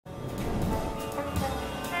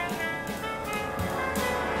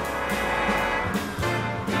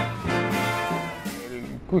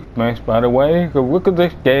Christmas, by the way. Go look at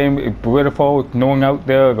this game. It's beautiful. No one out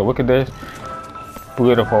there. Go look at this.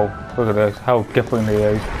 Beautiful. Look at this. How different it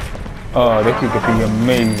is. Oh, this is gonna be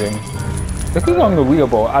amazing. This is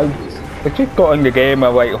unbelievable. I just got in the game.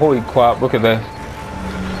 I'm like, holy crap! Look at this.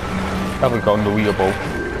 That was unbelievable.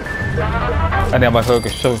 And then I heard a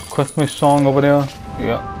Christmas song over there.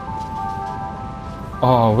 Yeah.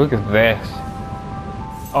 Oh, look at this.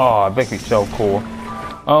 Oh, this is so cool.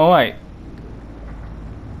 Alright.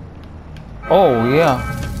 Oh, yeah.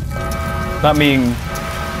 That means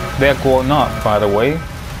they're growing up, by the way.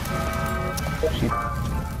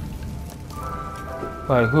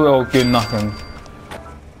 Right, who else did nothing?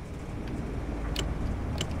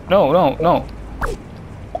 No, no, no.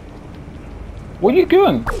 What are you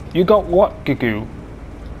doing? You got what to do?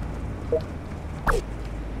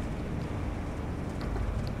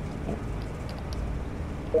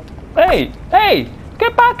 Hey, hey,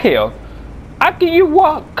 get back here. After you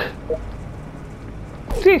walk.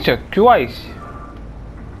 Jesus Christ.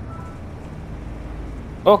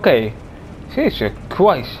 Okay. Jesus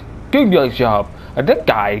Christ. Do your job. And that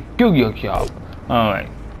guy, do your job. Alright.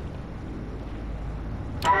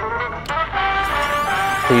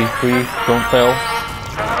 Please, please, don't fail.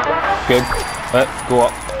 Good. Let's go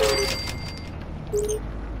up.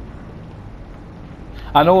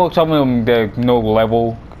 I know some of them, they're no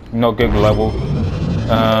level. Not good level.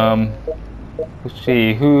 Let's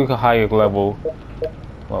see, who's a higher level?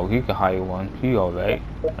 Well, he's a higher one. He's alright.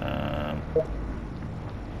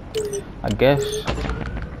 I guess.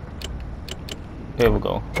 Here we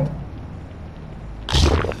go.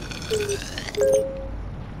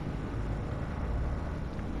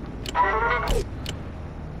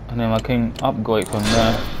 And then I can upgrade from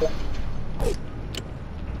there.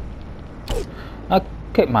 I'll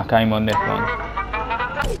keep my time on this one.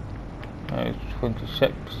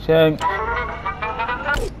 26%.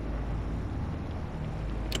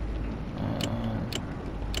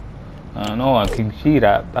 I know I can see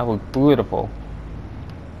that. That was beautiful.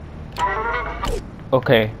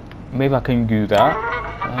 Okay, maybe I can do that.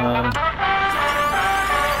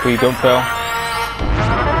 Please don't fail.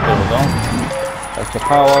 There we go. Extra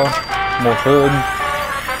power, more food.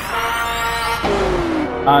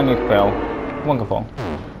 And it fell. Wonderful.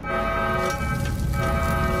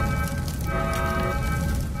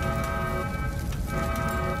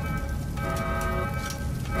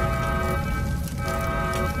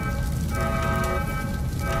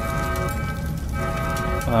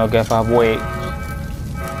 I guess I'll wait.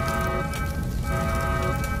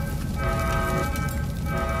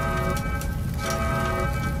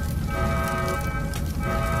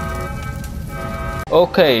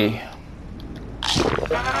 Okay.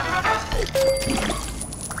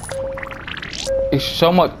 It's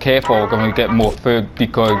somewhat careful when we get more food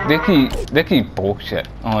because they keep bullshit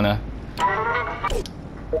on it.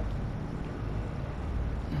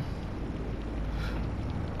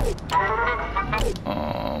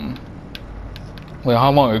 Well,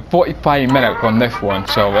 I'm on 45 minutes on this one,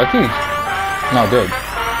 so that is not good.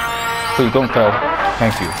 Please don't fail.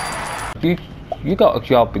 Thank you. You got a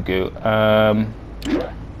job to do.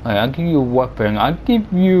 I'll give you a weapon. I'll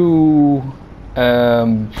give you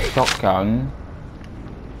shotgun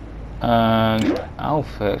and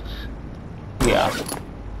outfit. Yeah.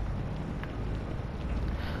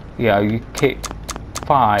 Yeah, you kick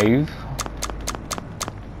 5.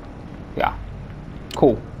 Yeah.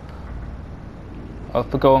 Cool.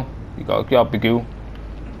 Off we go. You got a job to do.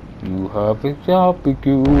 You have a job to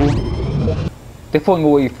do. This one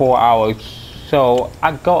will be 4 hours, so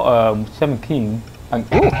I got 17. And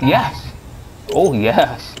oh yes, oh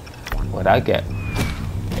yes. What'd I get?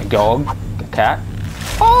 A dog, a cat.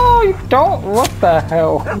 Oh, you don't. What the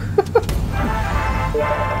hell?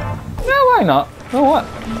 Yeah, why not? You know what?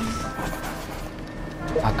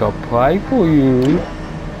 I got pie for you.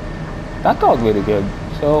 That got really good.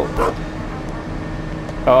 So.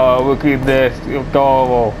 Oh, look at this. You're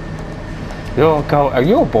adorable. You're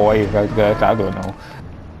a boy, I guess. I don't know.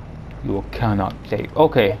 You cannot save.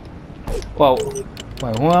 Okay. Well,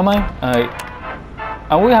 wait, who am I?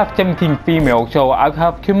 I only have 17 female, so I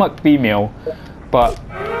have too much female. But,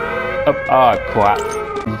 crap.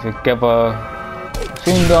 You should give a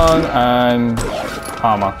machine gun and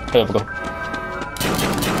armor. Here we go.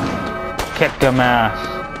 Kick them ass.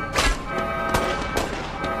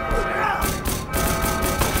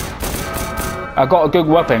 I got a good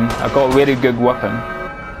weapon. I got a really good weapon.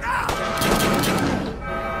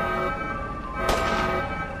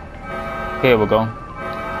 Here we go.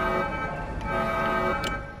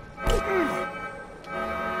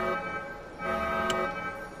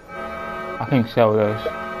 I can sell this.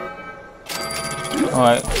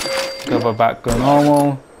 Alright. Get her back to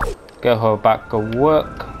normal. Get her back to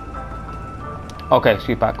work. Okay,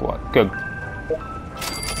 she's back to work. Good.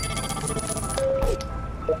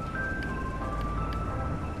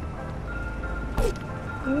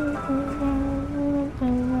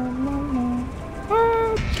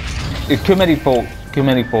 It's too many folks. Too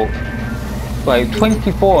many folks. Like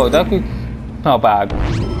 24. That is not bad.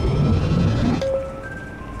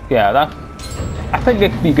 Yeah, that. I think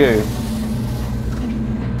that could be good.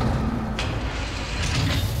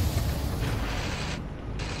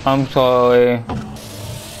 I'm sorry.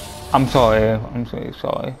 I'm sorry. I'm so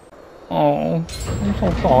sorry. Oh, I'm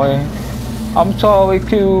so sorry. I'm sorry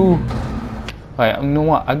too. Right, you know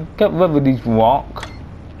what? I get rid of these rocks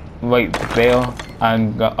right there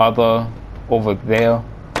and the other over there.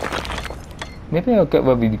 Maybe I'll get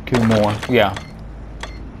rid of the 2 more. Yeah.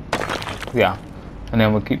 Yeah. And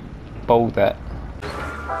then we'll keep both that.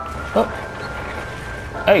 Oh.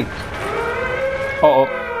 Hey. Uh oh.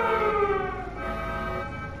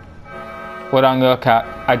 Put on your cat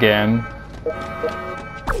again.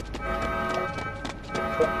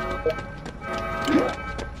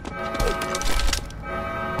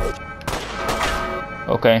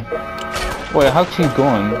 Okay. Wait, how's she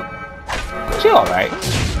going? She alright.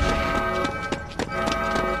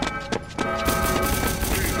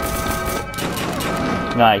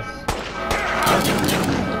 Nice.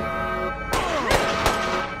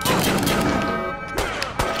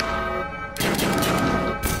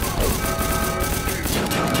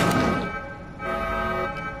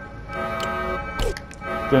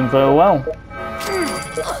 Doing very well.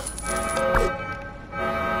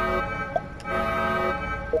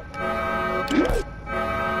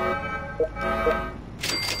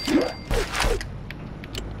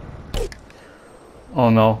 Oh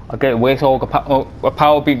no, okay, where's all the power?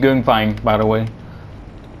 Power be doing fine, by the way.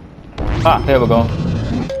 Ah, here we go.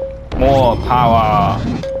 More power.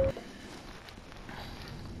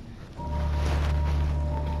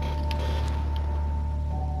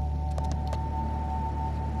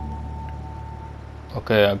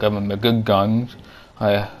 Okay, I got my good guns.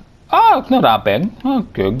 It's not that bad. Oh,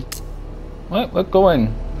 good. Right, we're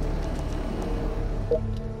going.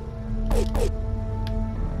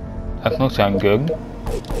 That's not sound good.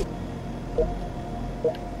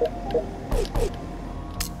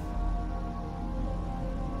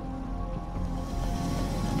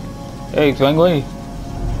 Hey, Twangly.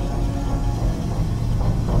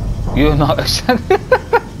 You're not a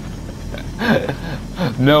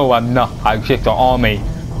No, I'm not. I'm just the army.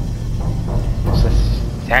 It's a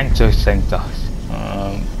sensor centers.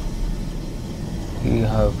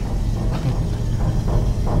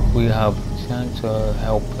 We have sensor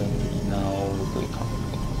helping now.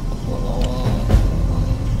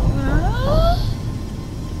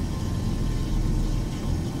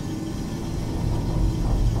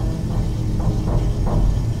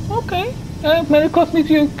 Okay. Merry Christmas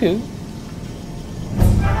to you too.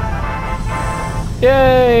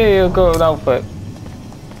 Yay! A good outfit.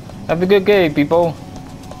 Have a good day, people.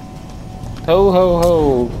 Ho ho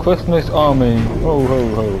ho! Christmas army. Ho ho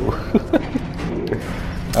ho.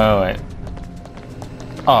 Alright.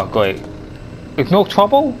 Oh, great. It's no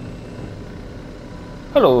trouble?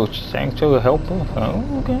 Hello, thanks for the help.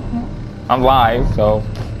 Oh, okay. I'm live, so.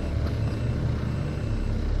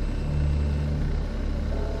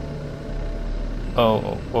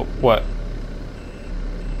 Oh, what?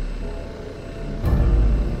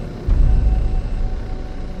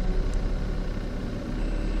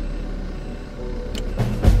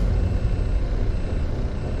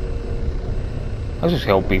 I just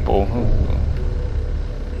help people.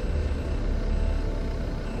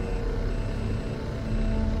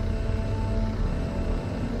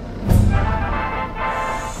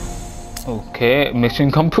 Okay,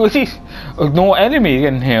 mission complete. There's no enemy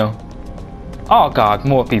in here. Oh god,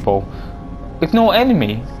 more people. There's no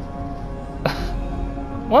enemy.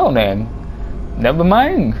 Well then, never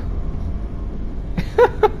mind.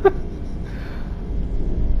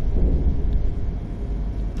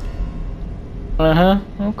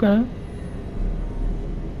 Okay.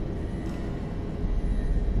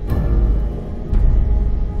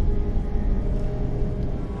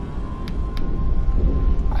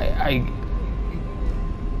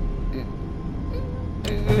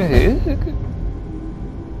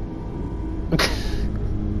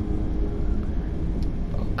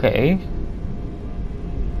 Okay.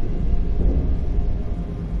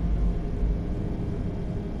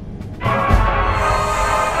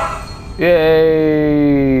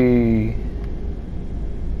 Yay!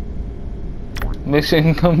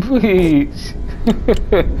 Mission complete.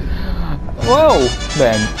 Whoa,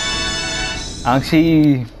 then. I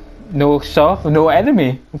see no stuff, no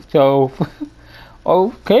enemy. So,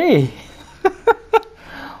 okay.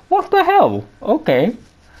 What the hell? Okay.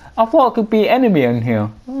 I thought it could be enemy in here.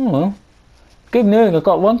 Oh well. Good news, I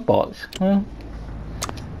got one spot. Well,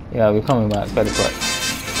 yeah, we're coming back. Better quick.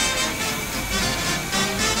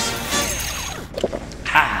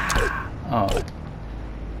 Ah! Alright.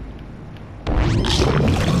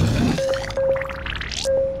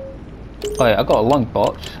 Oh yeah, I got a lung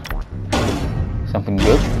box. Something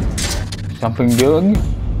good. Something good.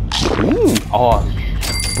 Ooh! Oh,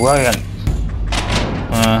 brilliant.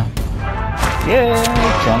 Yeah,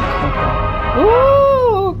 jump.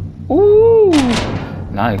 Ooh! Ooh!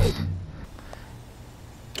 Nice.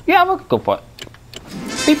 Yeah, I'm gonna go for it.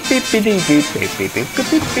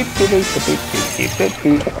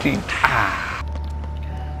 Ah!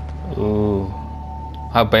 Ooh.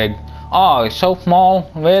 How big? Oh, it's so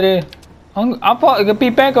small. Really? I thought it could be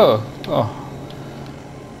bigger. Oh.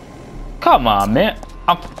 Come on, man.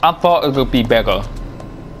 I thought it could be bigger.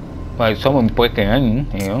 Like someone breaking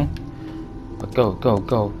in, you know. But go, go,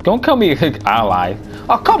 go. Don't kill me ally.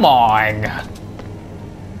 Oh, come on.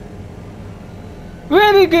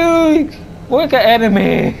 Really good. Look at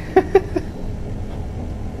enemy.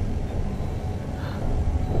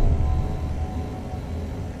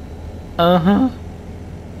 Uh-huh.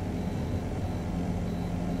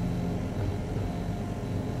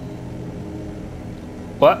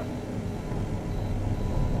 What?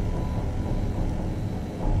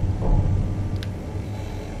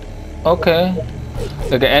 Okay.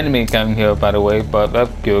 There's an enemy coming here, by the way, but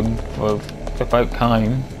that's good for the right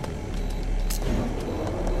time.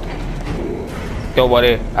 Don't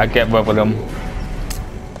worry, I get rid of them.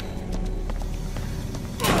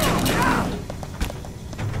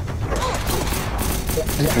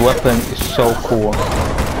 This weapon is so cool.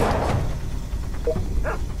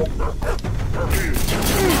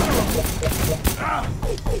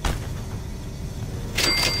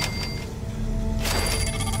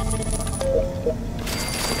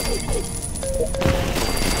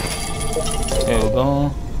 There we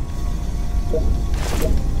go.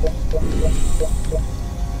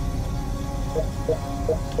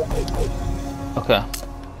 Okay,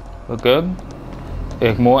 we're good.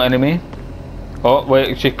 There's more enemy. Oh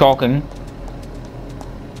wait, she's talking.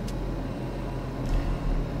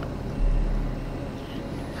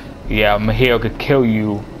 Yeah, I'm here to kill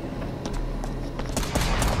you.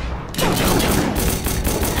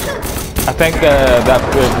 I think that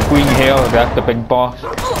green hair, that's the big boss.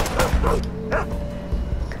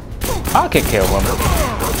 I can kill him.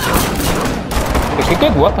 It's a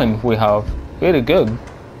good weapon we have. Really good.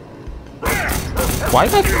 Why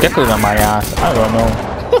is that sticker on my ass? I don't know.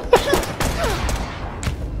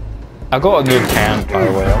 I got a new can, by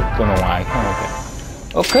the way. I don't know why.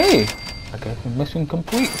 Oh, okay. I guess the mission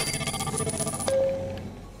complete.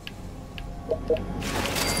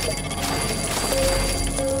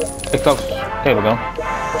 It goes. There we go.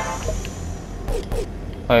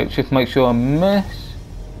 Alright, just make sure I miss.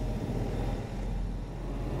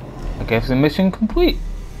 I guess the mission complete.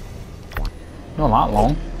 Not that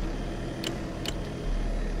long.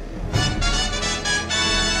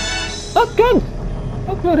 That's good.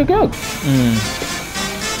 That's really good.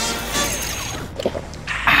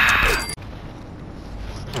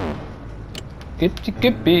 Gippy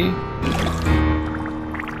gippy.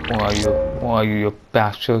 Who are you? Who are you, you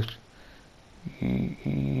bastard?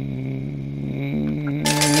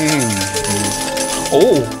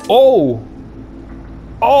 Oh! Oh!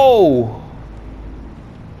 Oh!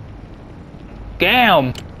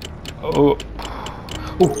 Damn! Oh!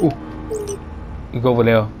 Ooh. You go over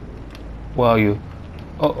there. Where are you?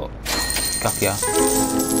 Oh! Got ya.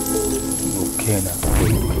 You cannot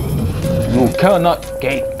escape. You cannot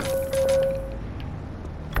escape.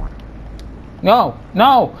 No!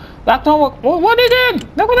 No! That's not what he did!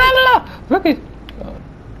 Look at that! Look at...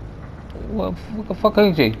 What the fuck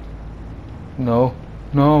is he? No.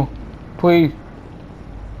 No. Please.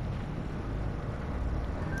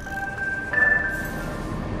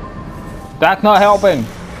 That's not helping.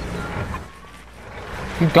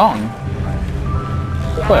 He's gone.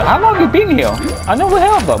 Wait, how long have you been here? I never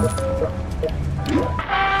heard them.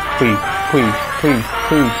 Please, please, please,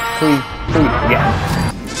 please, please, please. Yeah.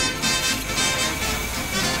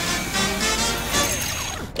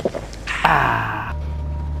 Ah.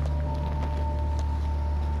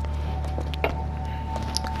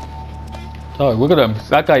 Oh, look at him.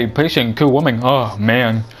 That guy pushing two women. Oh,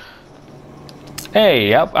 man. Hey,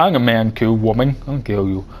 yep, I'm a man, cool woman. I'll kill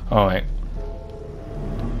you. Alright.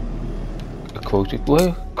 Close it.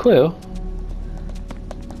 Well, clear.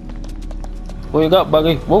 What you got,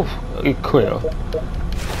 buddy? Woof. pretty clear.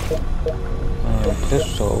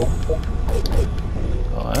 Pistol.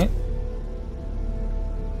 Alright.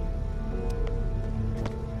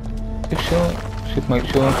 Make sure. Should make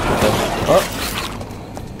sure. Oh.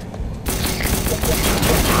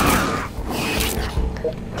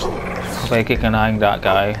 If I keep an eye on that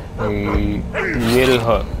guy, he really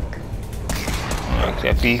hurt.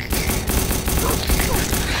 Except he.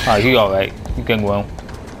 Ah, he's alright. He's getting well.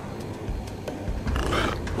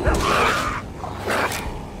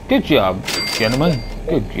 Good job, gentlemen.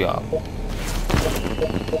 Good job.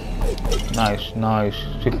 Nice, nice.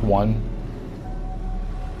 6-1.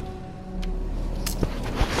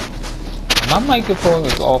 My microphone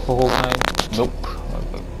is off the whole time. Nope.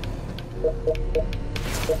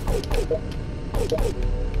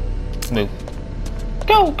 Move.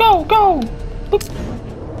 Go, go, go! Boop.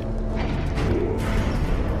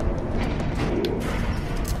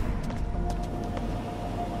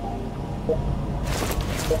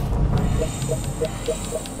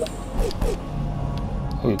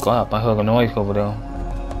 Oh God, I heard a noise over there.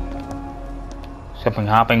 Something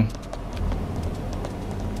happening.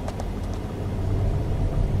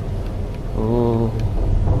 Oh.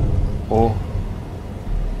 Oh.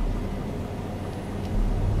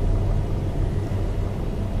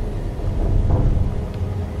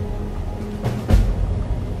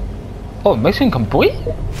 Oh, mission complete?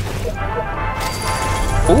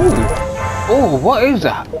 Oh. Oh, what is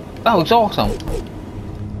that? That was awesome.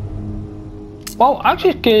 Well, I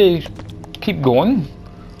just keep going.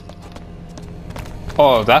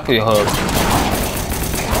 Oh, that could hurt.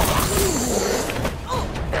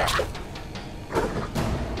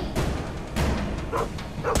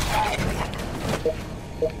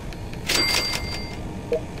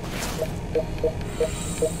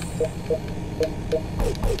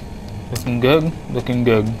 Looking good, looking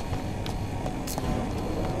good.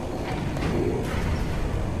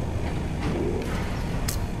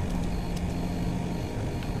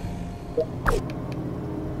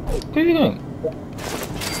 What are you doing?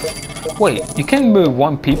 Wait, you can move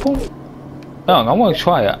one people? Oh, I want to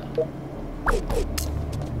try it.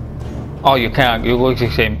 Oh, you can't. You look the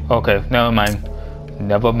same. Okay, never mind.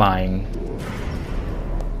 Never mind.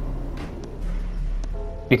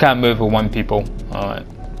 You can't move with one people. Alright.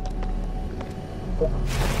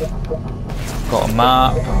 Got a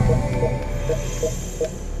map.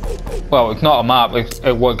 Well, it's not a map.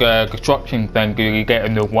 It was a construction thing. Do you get a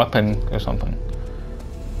new weapon or something?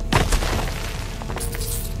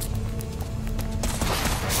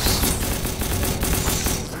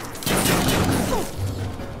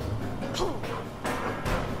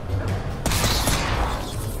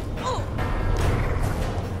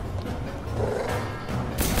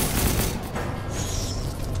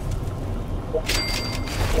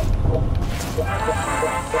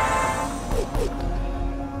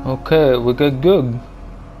 Okay, we got good.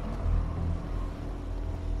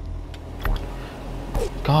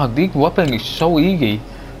 God, this weapon is so easy.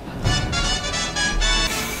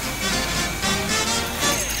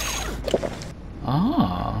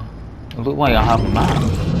 Ah, it looks like I have a map.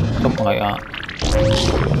 Something like that.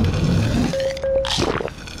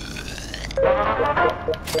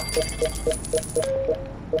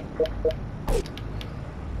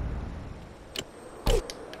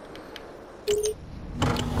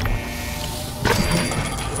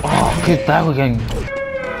 Get back again.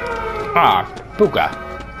 Ah, booger.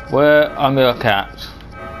 Where are the cats?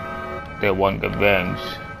 They want revenge.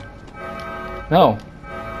 No.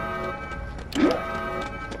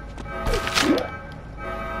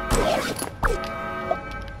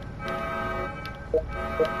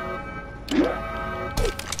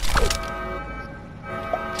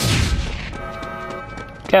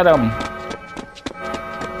 Get him.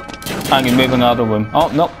 I can move another room.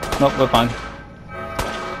 Oh, nope, nope, we're fine.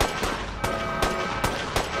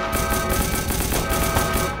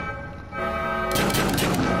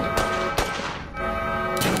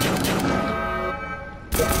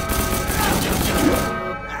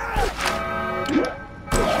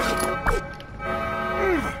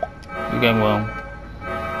 Going well.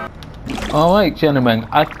 Alright, gentlemen,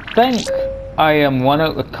 I think I am one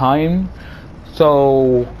out of time.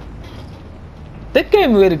 So this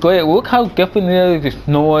game really great. Look how different it is, the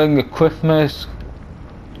snowing, the Christmas,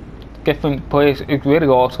 different place. It's really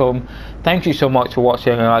awesome. Thank you so much for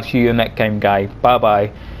watching, and I'll see you next game, guys. Bye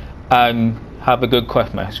bye, and have a good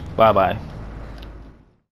Christmas. Bye bye.